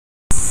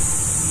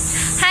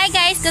Hi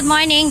guys, good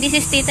morning. This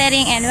is Tita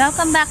Rhing and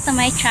welcome back to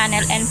my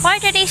channel. And for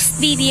today's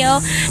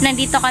video,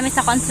 nandito kami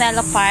sa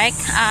CONSUELO Park,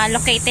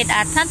 located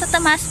at Santo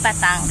Tomas,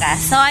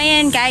 Batangas. So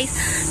ayan guys,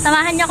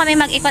 samahan nyo kami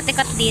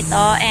mag-ikot-ikot dito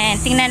and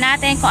tingnan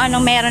natin kung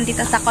anong meron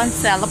dito sa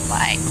CONSUELO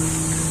Park.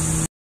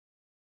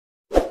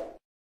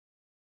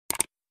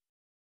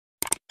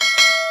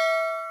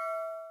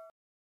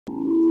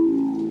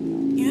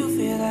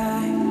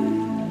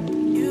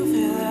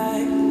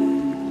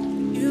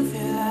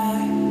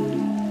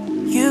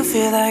 You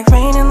feel like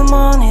rain in the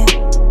morning,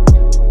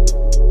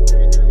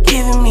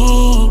 giving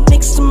me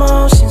mixed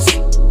emotions,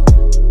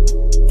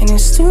 and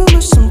it's too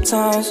much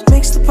sometimes.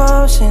 Mix the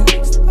potion,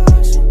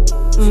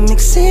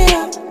 mix it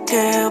up,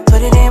 girl,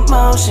 put it in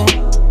motion.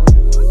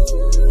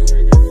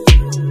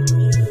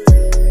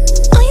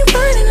 Are you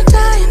burning or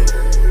dying?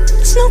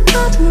 There's no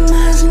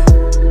compromising.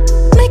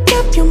 Make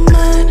up your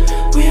mind,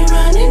 we're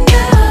running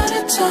out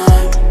of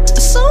time.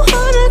 It's so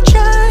hard to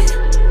try,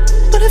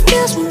 but it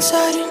feels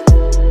one-sided.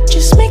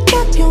 Just make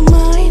up your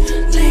mind,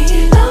 lay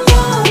it all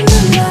on the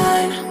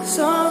line.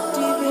 So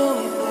deep in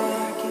it that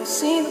I can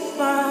see the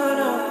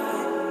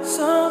bottom.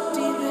 So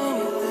deep in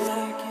it that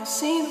I can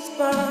see the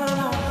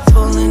bottom.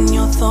 Pulling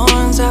your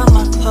thorns out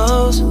my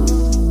clothes.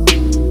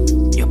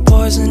 Your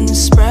poison is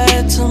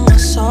spread to my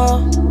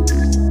soul.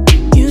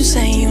 You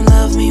say you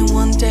love me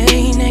one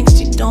day, next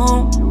you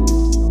don't.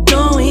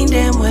 Knowing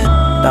damn well,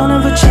 don't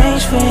ever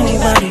change for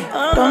anybody.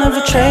 Don't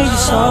ever trade your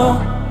soul.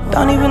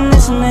 Don't even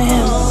listen to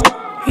him.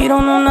 He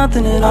don't know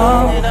nothing at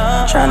all.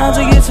 Try not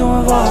to get too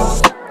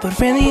involved, but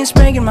really it's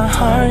breaking my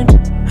heart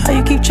how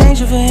you keep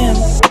changing for him.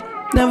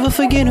 Never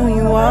forget who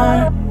you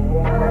are.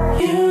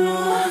 You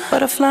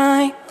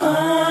butterfly,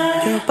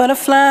 you're a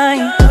butterfly.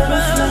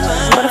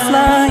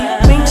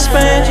 Butterfly, wings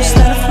spread, just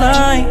let it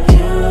fly.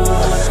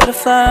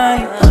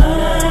 Butterfly,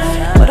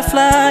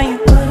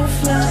 butterfly.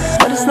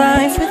 What is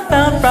life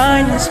without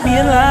brightness? Be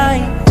a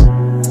light.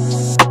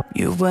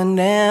 You were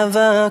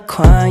never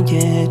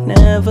quiet,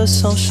 never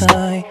so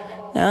shy.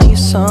 Now you're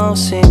so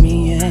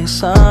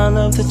serious all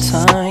of the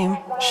time.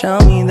 Show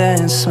me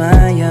that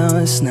smile,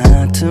 it's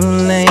not too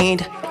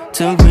late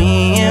to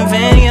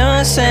reinvent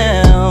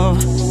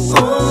yourself.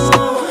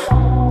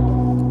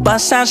 Ooh.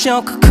 Bust out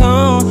your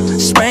cocoon,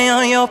 spray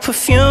on your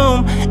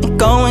perfume, and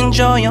go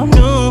enjoy your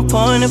new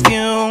point of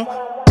view.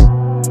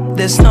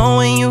 There's no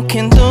way you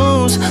can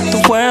lose,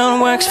 the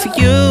world works for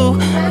you.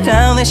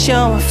 Now that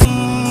you're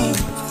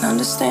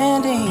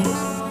understanding,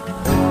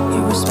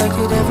 you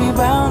respected every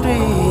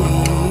boundary.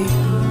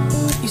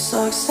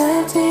 So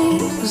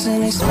exciting,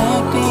 wasn't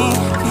expecting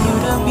for you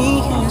to be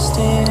here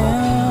still.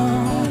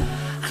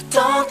 I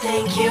don't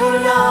think you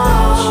know.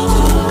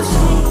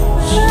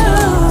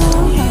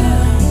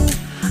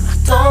 I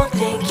don't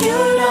think you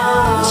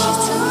know what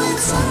you're doing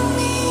to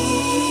me.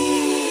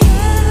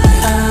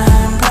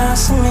 I'm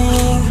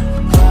blossoming,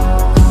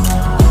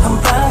 I'm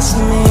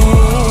blossoming,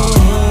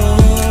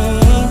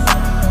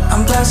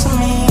 I'm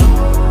blossoming,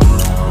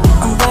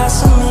 I'm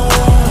blossoming,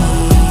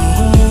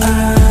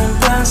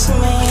 I'm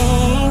blossoming.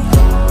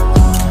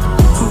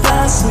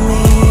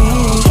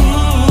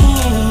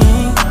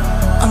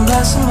 I'm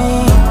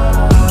blossoming,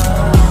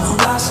 I'm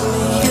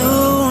blossoming. You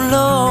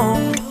know,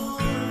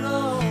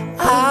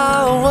 I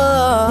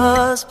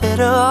was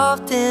better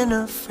off than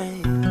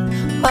afraid.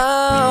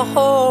 My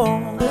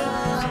hopes,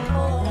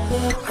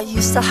 I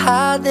used to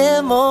hide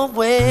them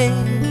away.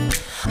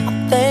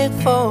 I'm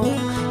thankful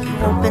you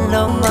opened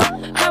up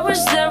my. I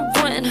was there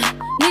when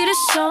needed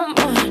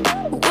someone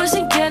who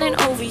wasn't getting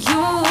over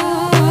you.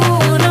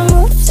 When I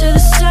moved to the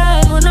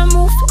side, when I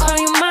moved, call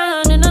you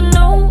mine, and I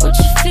know what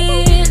you're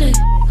feeling.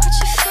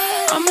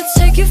 I'ma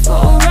take you for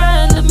a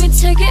ride, let me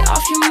take it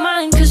off your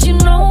mind, cause you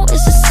know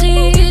it's a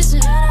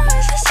season.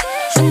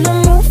 And I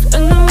move,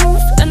 and I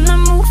move, and I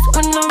move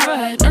when I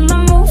ride. And I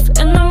move,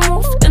 and I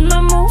move, and I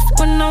move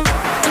when I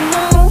ride. And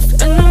I move,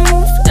 and I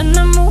move, and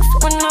I move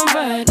when I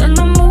ride. And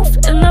I move,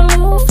 and I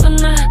move when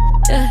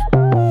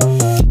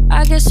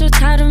I get so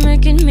tired of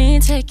making me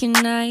take a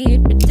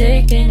night,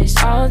 predicting it's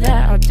all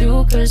that I'll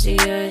do cause of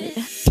you.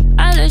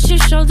 I let you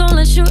show, don't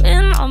let you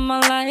in on my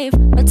life.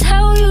 I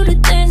tell you the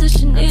things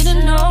that you need to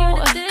know.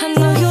 I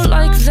know you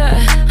like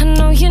that, I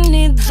know you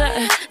need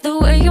that. The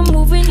way you're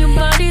moving your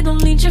body,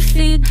 don't need your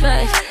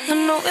feedback. I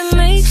know it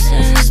makes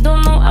sense,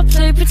 don't know I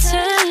play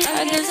pretend.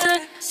 I guess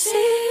that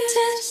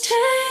seasons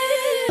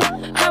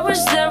change. I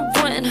was there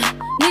when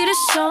needed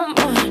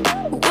someone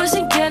who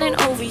wasn't getting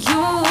over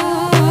you.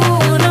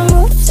 When I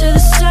moved to the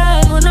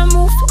side, when I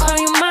move, call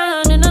you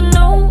mine, and I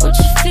know what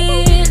you're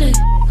feeling.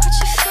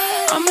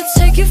 I'ma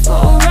take you for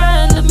a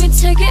ride, let me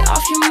take it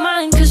off your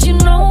mind, cause you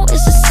know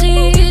it's a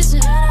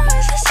season.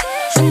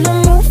 And I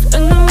move,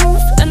 and I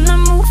move, and I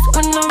move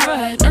when I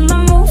ride. And I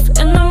move,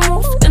 and I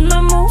move, and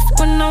I move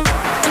when I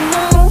ride. And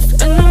I move,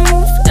 and I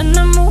move, and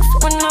I move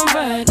when I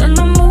ride. And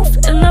I move,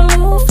 and I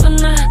move when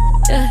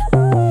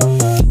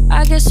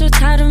I get so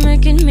tired of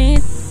making me.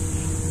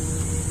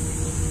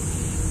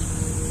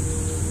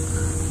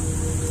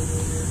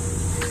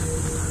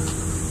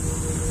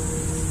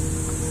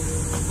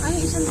 Ay,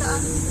 isang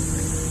daan.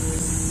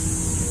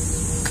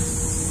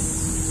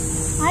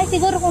 Ay,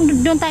 siguro kung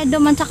doon tayo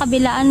duman sa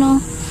kabila, ano.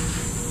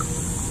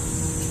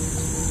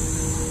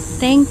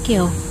 Thank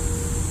you.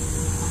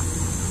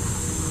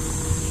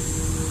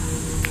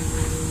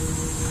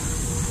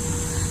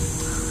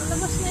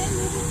 Palabas na yan.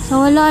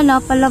 So, wala na.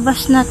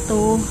 Palabas na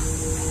to.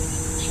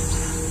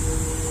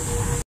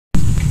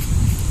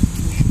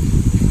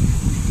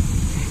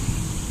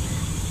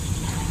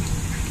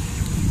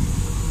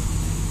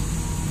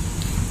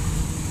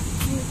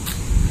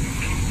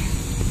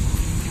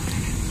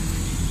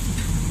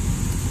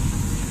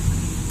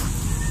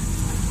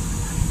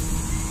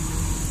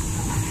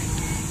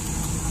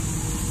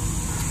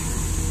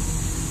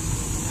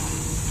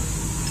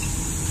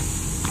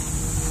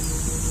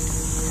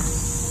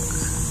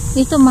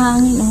 Dito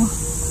mahangin, oh.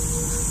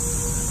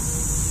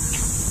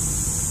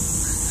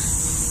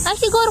 Ay,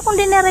 siguro kung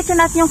diniretso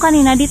natin yung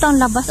kanina, dito ang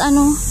labas,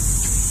 ano.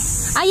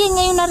 Ayun,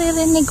 ngayon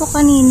naririnig ko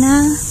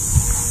kanina.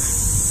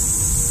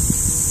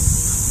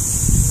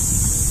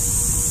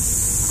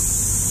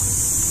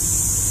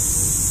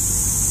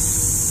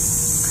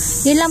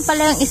 Yun lang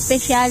pala yung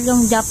espesyal,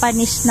 yung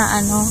Japanese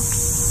na, ano,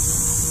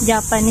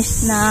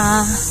 Japanese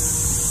na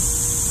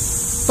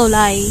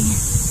tulay.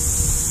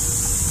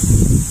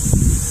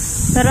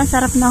 Pero ang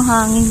sarap ng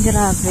hangin,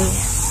 grabe.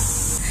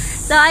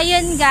 So,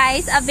 ayun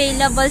guys,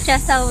 available siya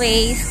sa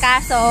Waze.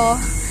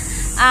 Kaso,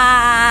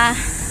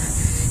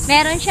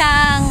 meron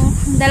siyang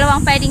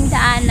dalawang pwedeng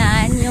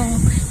daanan. Yung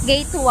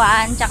gate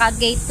 1, tsaka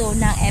gate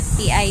 2 ng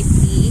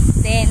FPIP.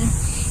 Then,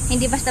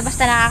 hindi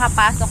basta-basta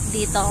nakakapasok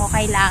dito.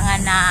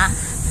 Kailangan na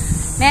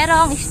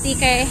merong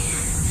sticker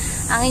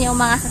ang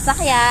inyong mga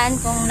sasakyan.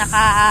 Kung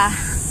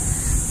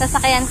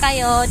naka-sasakyan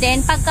kayo.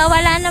 Then, pagka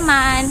wala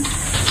naman,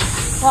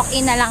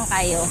 walk-in na lang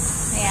kayo.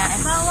 Ayan.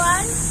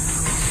 Bawal?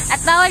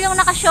 At bawal yung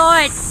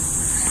naka-short.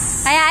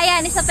 Kaya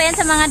ayan, isa pa yan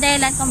sa mga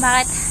dahilan kung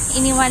bakit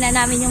iniwan na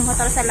namin yung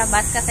motor sa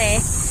labas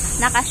kasi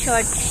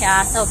naka-short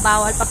siya. So,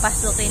 bawal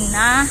papasukin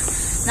na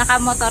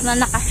naka-motor na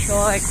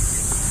naka-short.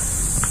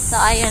 So,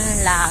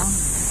 ayun lang.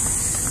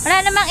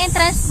 Wala namang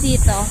entrance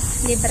dito.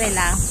 Libre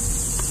lang.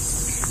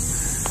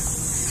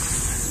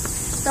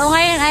 So,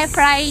 ngayon ay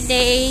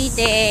Friday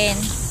din.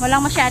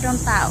 Walang masyadong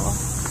tao.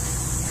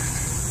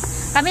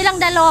 Kami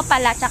lang dalawa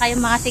pala, tsaka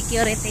yung mga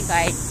security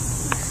guard.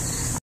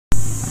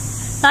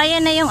 So,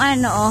 ayan na yung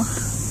ano, oh.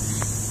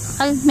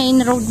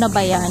 Main road na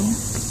ba yan?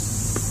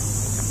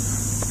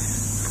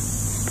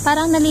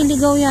 Parang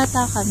naliligaw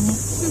yata kami.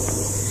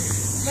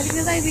 Balik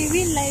na tayo,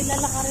 baby.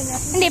 Lalakarin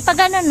natin. Hindi,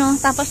 pag ano, no?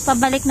 Tapos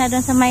pabalik na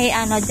dun sa may,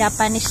 ano,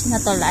 Japanese na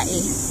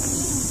tulay.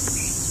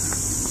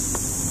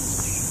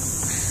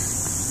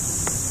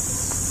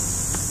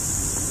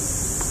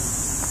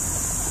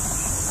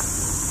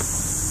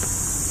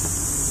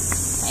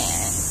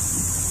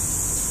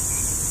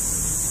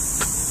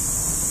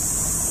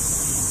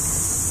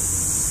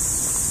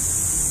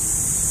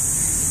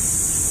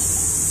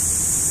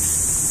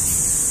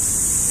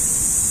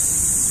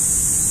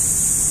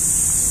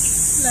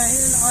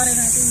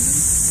 Lalakarin natin.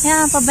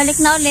 Yan, pabalik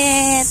na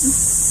ulit.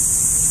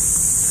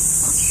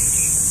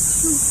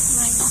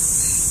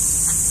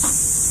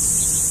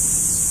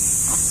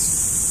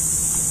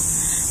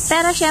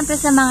 Pero syempre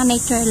sa mga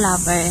nature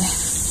lover,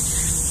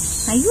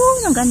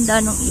 ayun, ang ganda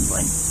ng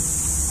ibon.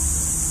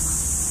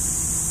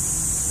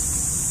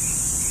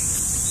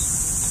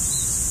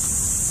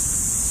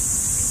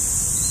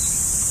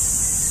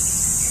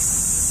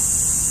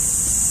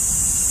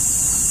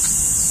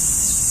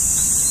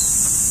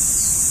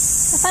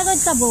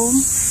 Napagod ka, Boom?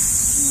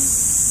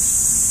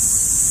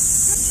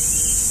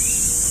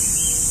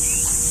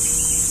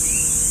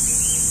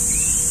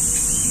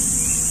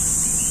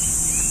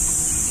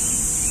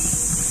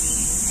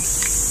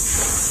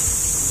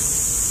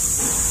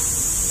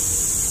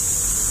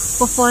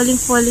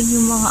 Falling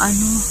yung mga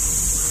ano,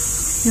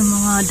 yung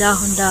mga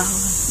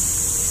dahon-dahon.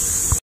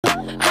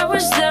 I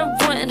was there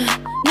when I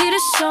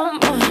needed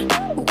someone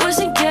who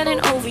wasn't getting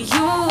over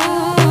you.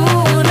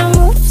 When I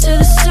move to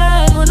the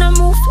side, when I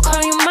move, call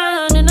you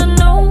mine, and I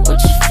know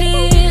what you're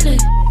feeling.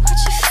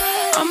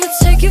 I'ma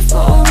take you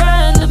for a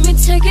ride, let me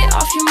take it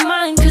off your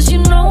mind, cause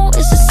you know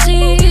it's a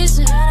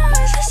season.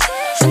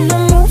 And I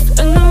move,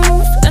 and I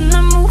move, and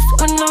I move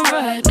when I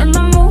ride, and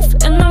I move,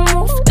 and I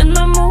move, and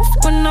I move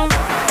when I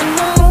ride.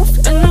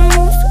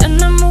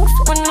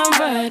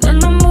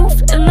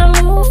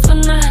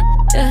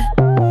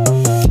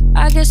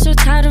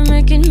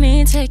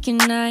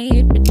 Taking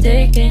night,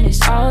 predicting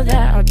it's all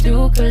that I'll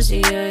do cause of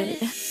you.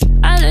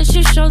 I let you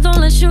show, don't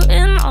let you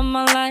in on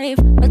my life.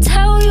 I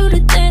tell you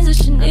the things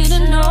that you need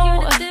to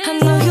know. I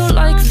know you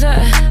like that,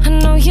 I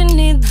know you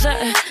need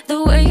that. The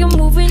way you're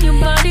moving your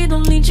body,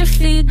 don't need your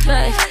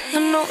feedback.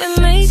 I know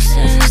it makes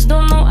sense,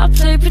 don't know I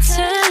play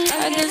pretend.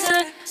 I guess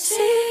the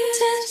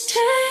seasons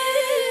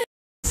change.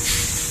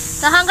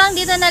 So hanggang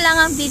dito na lang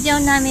ang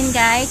video namin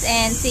guys,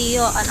 and see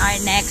you on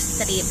our next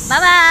trip. Bye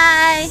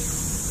bye!